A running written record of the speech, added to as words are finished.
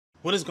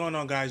What is going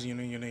on, guys?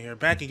 Unit here,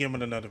 back again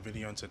with another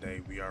video, and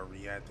today we are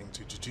reacting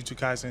to Jujutsu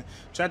Kaisen,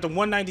 Chapter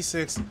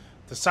 196,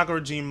 the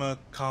Sakurajima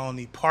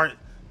Colony, Part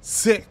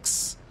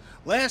 6.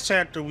 Last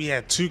chapter, we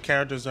had two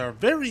characters that are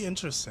very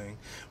interesting.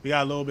 We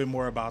got a little bit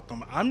more about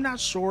them. I'm not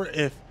sure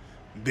if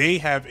they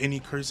have any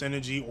curse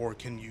energy or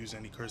can use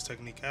any curse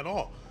technique at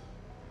all.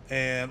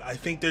 And I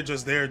think they're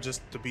just there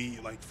just to be,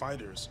 like,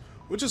 fighters,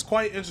 which is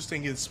quite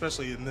interesting,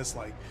 especially in this,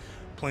 like,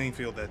 playing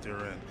field that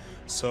they're in.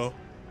 So,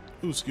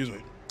 ooh, excuse me.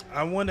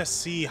 I want to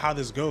see how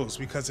this goes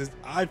because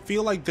I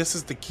feel like this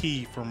is the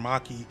key for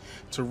Maki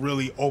to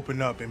really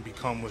open up and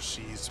become what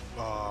she's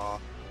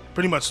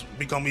pretty much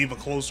become even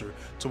closer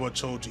to what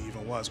Choji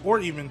even was,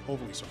 or even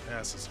hopefully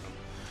surpasses him.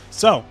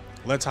 So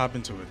let's hop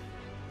into it.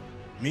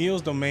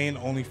 Mio's domain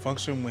only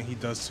function when he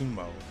does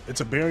sumo. It's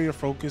a barrier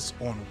focus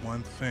on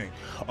one thing.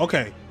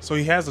 Okay, so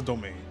he has a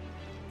domain.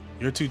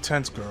 You're too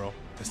tense, girl.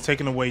 It's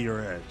taking away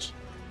your edge.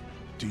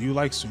 Do you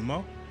like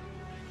sumo?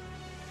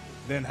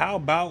 Then how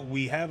about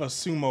we have a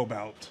sumo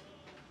bout?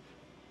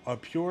 A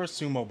pure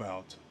sumo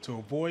bout to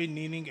avoid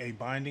needing a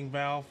binding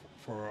valve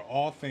for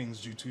all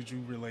things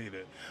Jujutsu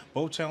related.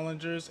 Both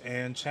challengers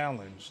and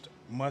challenged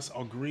must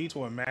agree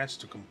to a match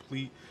to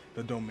complete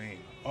the domain.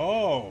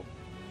 Oh,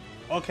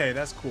 okay,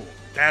 that's cool.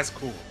 That's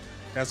cool.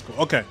 That's cool.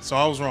 Okay, so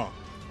I was wrong.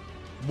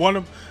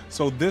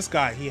 So this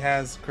guy, he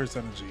has curse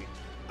energy.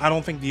 I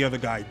don't think the other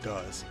guy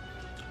does.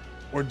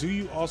 Or do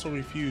you also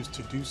refuse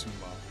to do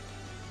sumo?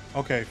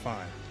 Okay,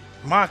 fine.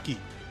 Maki,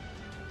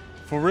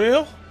 for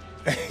real?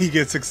 He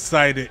gets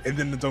excited and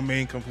then the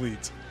domain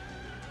completes.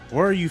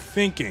 What are you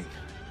thinking?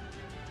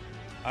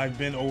 I've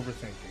been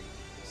overthinking,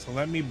 so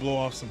let me blow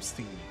off some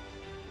steam.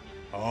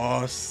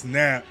 Oh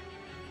snap.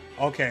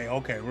 Okay,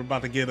 we're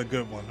about to get a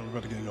good one. We're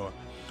about to get going.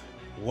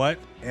 What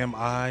am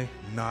I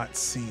not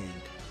seeing?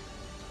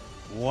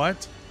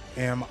 What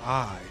am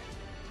I?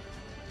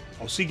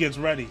 Oh, she gets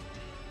ready.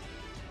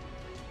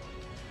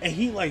 And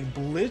he like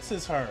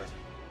blitzes her.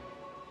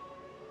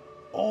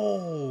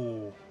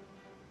 Oh,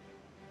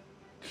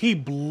 he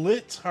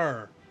blitz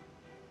her.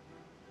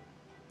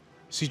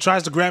 She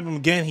tries to grab him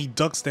again. He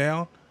ducks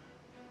down,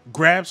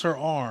 grabs her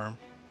arm.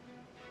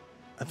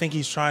 I think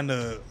he's trying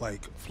to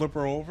like flip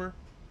her over.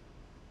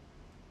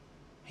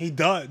 He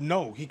does.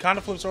 No, he kind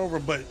of flips her over,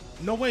 but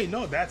no, wait,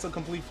 no, that's a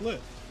complete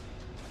flip.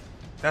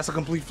 That's a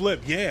complete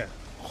flip. Yeah.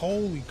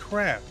 Holy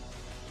crap.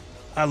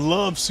 I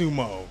love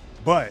sumo,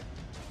 but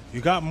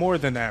you got more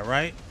than that,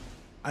 right?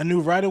 I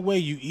knew right away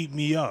you eat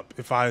me up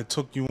if I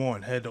took you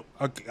on head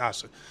on.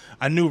 Gosh,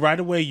 I knew right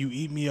away you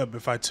eat me up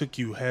if I took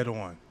you head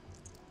on.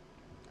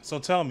 So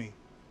tell me,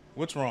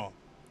 what's wrong?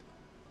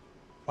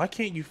 Why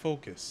can't you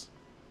focus?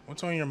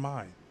 What's on your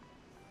mind?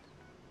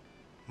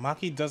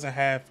 Maki doesn't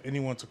have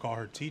anyone to call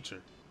her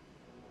teacher.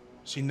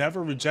 She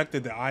never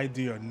rejected the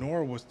idea,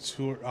 nor was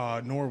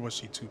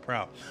she too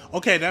proud.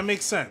 Okay, that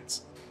makes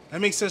sense.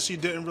 That makes sense. She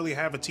didn't really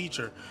have a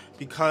teacher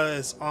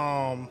because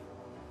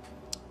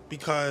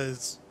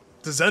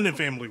the Zenin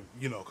family,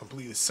 you know,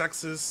 completely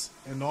sexist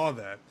and all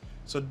that.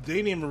 So they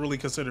didn't even really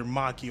consider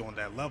Maki on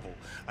that level.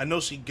 I know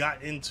she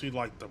got into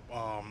like the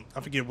I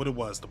forget what it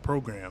was, the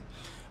program,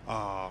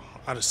 out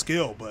of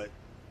skill, but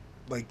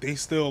like they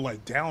still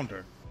like downed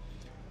her.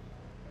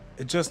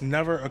 It just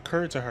never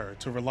occurred to her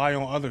to rely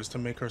on others to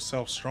make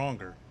herself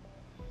stronger.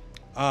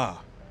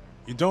 Ah,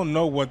 you don't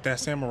know what that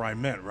samurai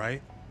meant,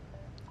 right?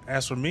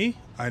 As for me,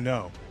 I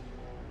know.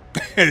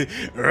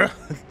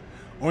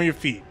 On your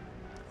feet.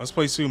 Let's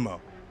play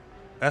sumo.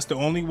 That's the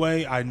only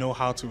way I know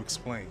how to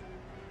explain.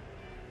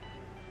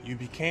 You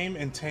became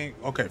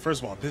entangled. Okay,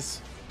 first of all, this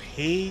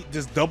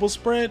double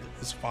spread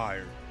is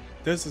fire.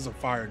 This is a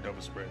fire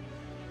double spread.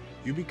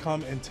 You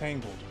become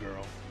entangled,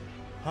 girl.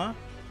 Huh?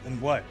 And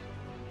what?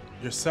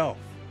 Yourself,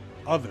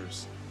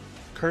 others,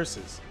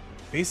 curses,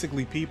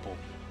 basically people.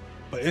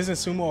 But isn't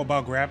sumo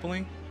about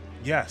grappling?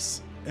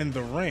 Yes, in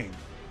the ring.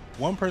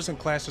 One person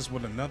clashes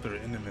with another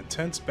in an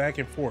intense back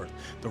and forth.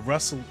 The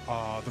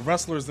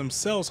wrestlers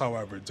themselves,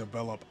 however,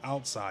 develop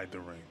outside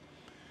the ring.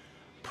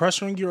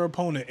 Pressuring your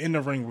opponent in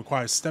the ring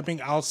requires stepping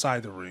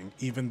outside the ring,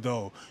 even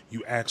though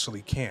you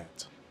actually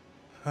can't.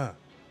 Huh.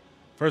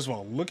 First of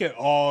all, look at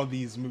all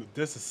these moves.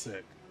 This is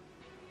sick.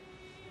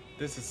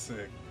 This is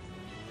sick.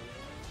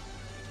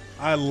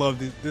 I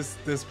love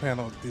this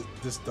panel.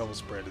 This double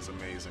spread is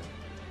amazing.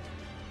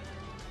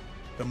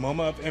 The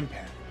moment of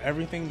impact,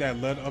 everything that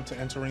led up to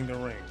entering the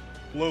ring,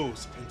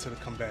 flows into the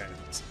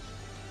combatants.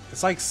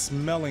 It's like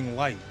smelling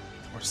light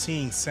or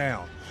seeing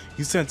sound.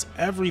 You sense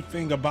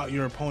everything about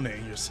your opponent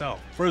and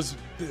yourself. First,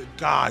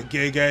 God,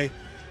 gay.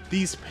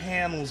 These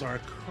panels are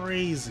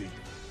crazy.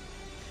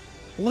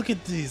 Look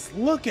at these.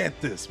 Look at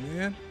this,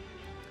 man.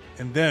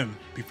 And then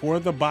before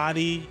the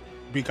body,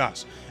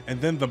 and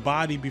then the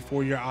body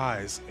before your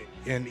eyes,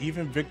 and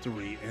even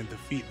victory and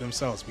defeat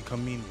themselves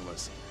become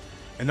meaningless.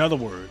 In other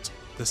words,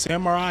 the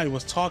samurai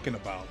was talking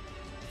about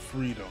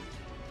freedom.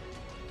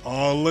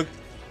 Oh, look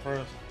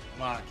for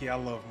Maki. I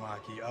love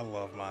Maki. I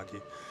love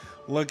Maki.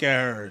 Look at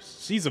her.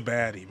 She's a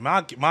baddie.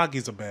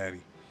 Maki's a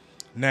baddie.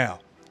 Now,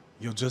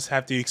 you'll just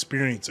have to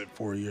experience it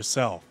for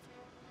yourself.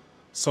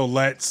 So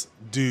let's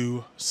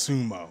do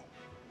sumo.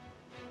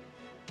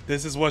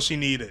 This is what she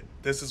needed.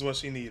 This is what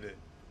she needed.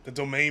 The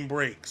domain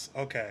breaks.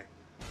 Okay.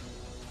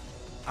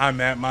 I'm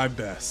at my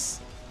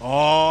best.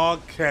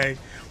 Okay.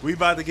 We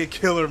about to get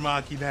Killer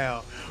Maki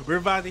now. We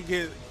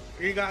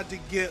got to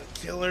get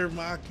Killer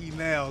Maki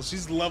now.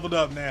 She's leveled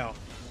up now.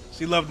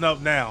 She leveled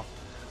up now.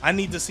 I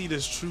need to see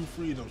this true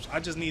freedom. I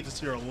just need to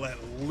see her let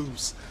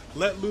loose.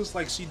 Let loose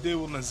like she did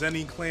when the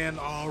Zenin clan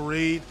all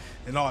raid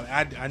and all.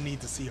 I need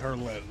to see her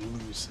let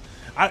loose.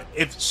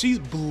 If she's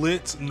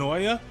Blitz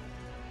Noya,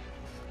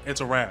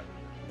 it's a wrap.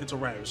 It's a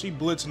wrap. If she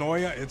Blitz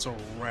Noya, it's a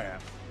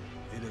wrap.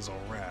 It is a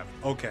wrap.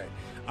 Okay.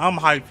 I'm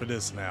hyped for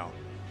this now.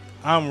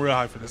 I'm real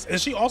hyped for this.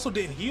 And she also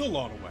didn't heal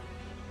all the way.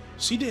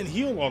 She didn't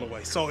heal all the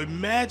way. So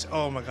imagine,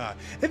 oh my God.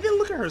 And then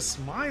look at her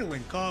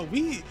smiling, God.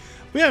 We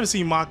haven't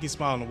seen Maki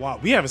smile in a while.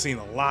 We haven't seen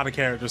a lot of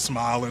characters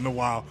smile in a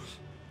while.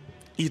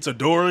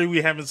 Itadori,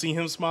 we haven't seen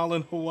him smile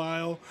in a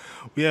while.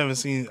 We haven't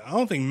seen, I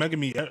don't think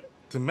Megami,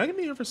 did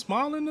Megami ever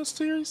smile in this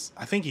series?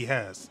 I think he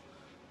has.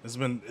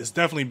 It's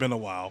definitely been a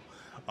while.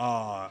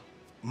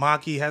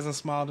 Maki hasn't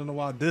smiled in a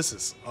while. This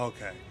is,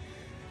 okay.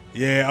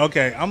 Yeah,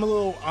 okay.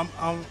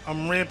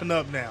 I'm ramping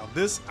up now.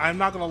 I'm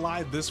not gonna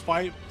lie, this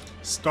fight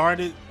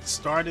started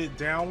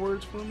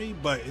downwards for me,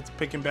 but it's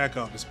picking back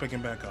up. It's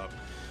picking back up.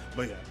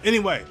 But yeah.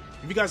 Anyway,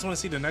 if you guys want to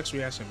see the next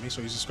reaction, make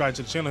sure you subscribe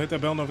to the channel, hit that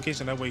bell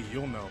notification. That way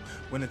you'll know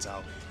when it's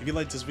out. If you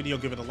like this video,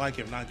 give it a like.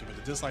 If not, give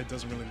it a dislike.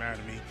 Doesn't really matter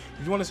to me.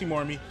 If you want to see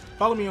more of me,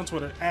 follow me on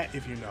Twitter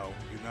 @IfYouKnow.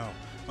 You know.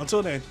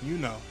 Until then, you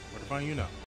know where to find you know.